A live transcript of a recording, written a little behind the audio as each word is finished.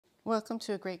Welcome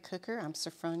to A Great Cooker. I'm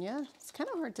Serfronya. It's kind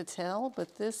of hard to tell,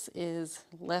 but this is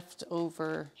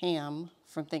leftover ham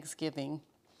from Thanksgiving.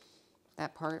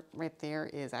 That part right there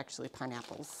is actually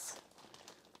pineapples.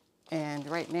 And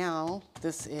right now,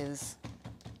 this is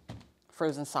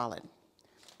frozen solid.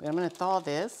 But I'm going to thaw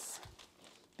this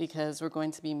because we're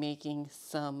going to be making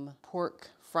some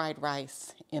pork fried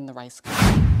rice in the rice cooker.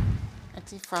 I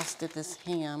defrosted this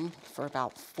ham for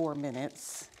about 4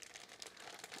 minutes.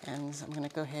 And I'm going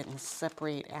to go ahead and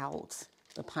separate out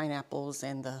the pineapples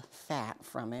and the fat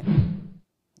from it.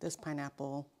 This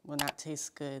pineapple will not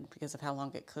taste good because of how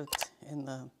long it cooked in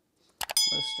the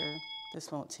roaster.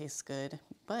 This won't taste good,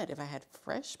 but if I had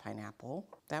fresh pineapple,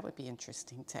 that would be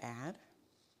interesting to add.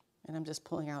 And I'm just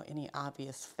pulling out any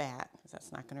obvious fat because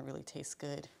that's not going to really taste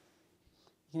good.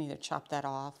 You can either chop that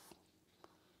off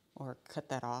or cut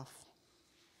that off.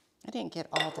 I didn't get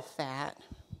all the fat,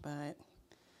 but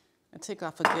I took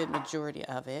off a good majority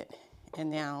of it,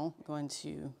 and now I'm going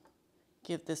to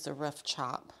give this a rough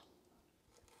chop.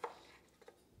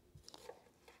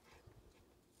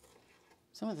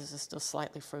 Some of this is still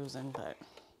slightly frozen, but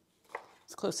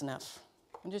it's close enough.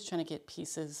 I'm just trying to get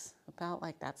pieces about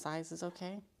like that size is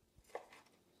okay.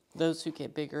 Those who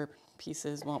get bigger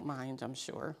pieces won't mind, I'm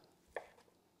sure.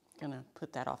 I'm gonna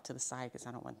put that off to the side because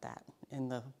I don't want that in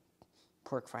the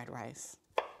pork fried rice.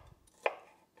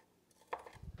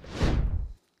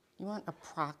 You want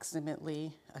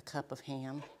approximately a cup of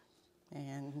ham,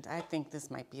 and I think this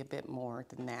might be a bit more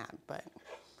than that, but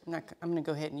I'm going to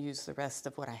go ahead and use the rest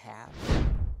of what I have.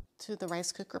 To the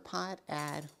rice cooker pot,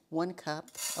 add 1 cup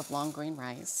of long grain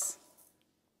rice,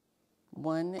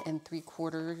 1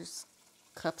 3/4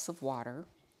 cups of water,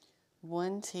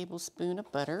 1 tablespoon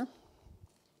of butter,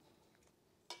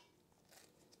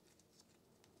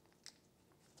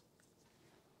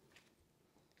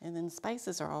 and then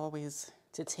spices are always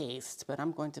to taste, but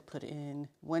I'm going to put in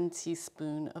 1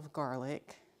 teaspoon of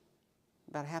garlic,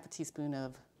 about 1/2 teaspoon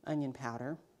of onion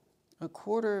powder,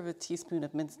 1/4 teaspoon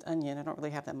of minced onion. I don't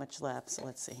really have that much left, so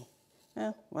let's see.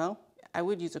 Well, I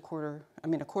would use a quarter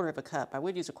of a cup. I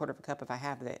would use a 1/4 of a cup if I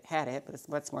had it, but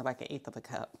it's more like 1/8 of a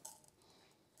cup.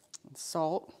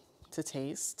 Salt to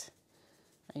taste.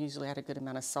 I usually add a good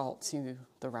amount of salt to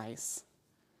the rice.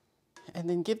 And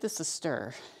then give this a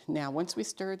stir. Now, once we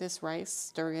stir this rice,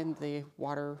 stir in the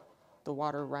water,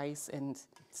 rice, and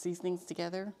seasonings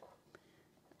together.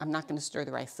 I'm not going to stir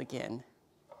the rice again.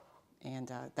 And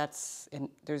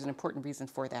there's an important reason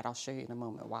for that. I'll show you in a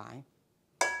moment why.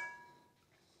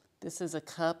 This is a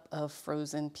cup of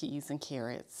frozen peas and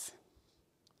carrots.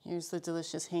 Here's the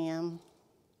delicious ham.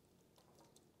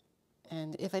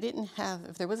 And if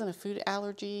there wasn't a food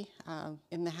allergy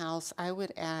in the house, I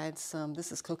would add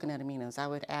this is coconut aminos. I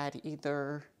would add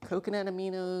either coconut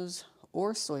aminos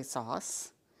or soy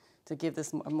sauce to give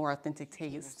this a more authentic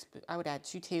taste. I would add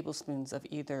 2 tablespoons of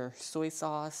either soy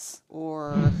sauce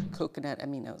or coconut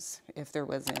aminos if there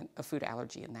wasn't a food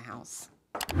allergy in the house.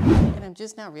 And I'm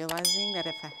just now realizing that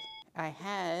if I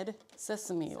had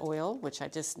sesame oil, which I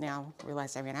just now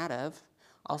realized I ran out of,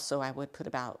 also, I would put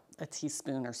about a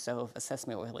teaspoon or so of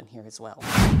sesame oil in here as well.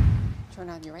 Turn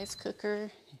on your rice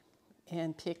cooker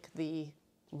and pick the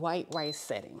white rice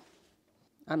setting.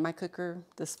 On my cooker,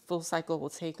 this full cycle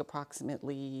will take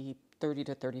approximately 30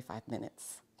 to 35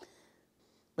 minutes.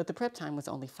 But the prep time was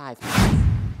only 5 minutes.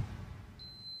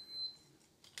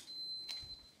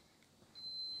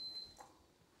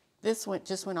 This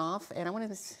just went off, and I wanted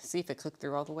to see if it cooked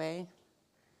through all the way.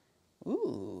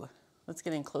 Ooh. Let's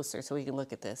get in closer so we can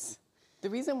look at this. The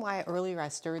reason why earlier I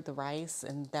stirred the rice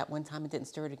and that one time I didn't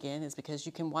stir it again is because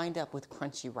you can wind up with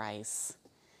crunchy rice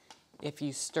if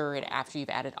you stir it after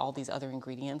you've added all these other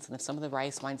ingredients. And if some of the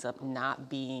rice winds up not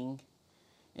being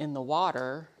in the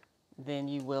water, then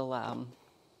you will,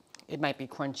 it might be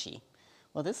crunchy.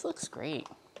 Well, this looks great.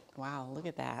 Wow, look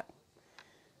at that.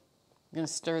 I'm gonna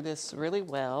stir this really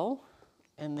well,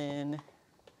 and then,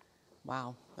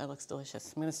 wow, that looks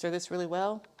delicious. I'm gonna stir this really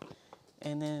well,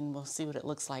 and then we'll see what it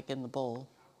looks like in the bowl.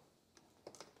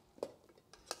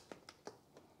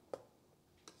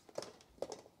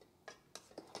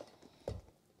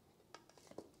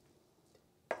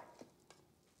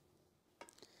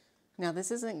 Now, this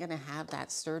isn't going to have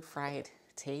that stirred fried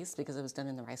taste because it was done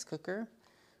in the rice cooker,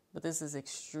 but this is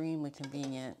extremely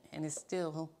convenient and it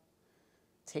still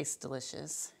tastes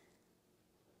delicious.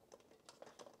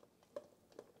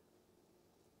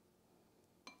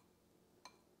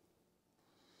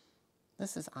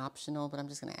 This is optional, but I'm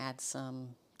just going to add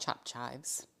some chopped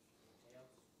chives.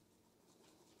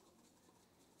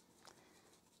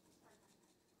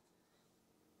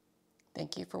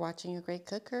 Thank you for watching A Great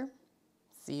Cooker.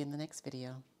 See you in the next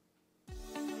video.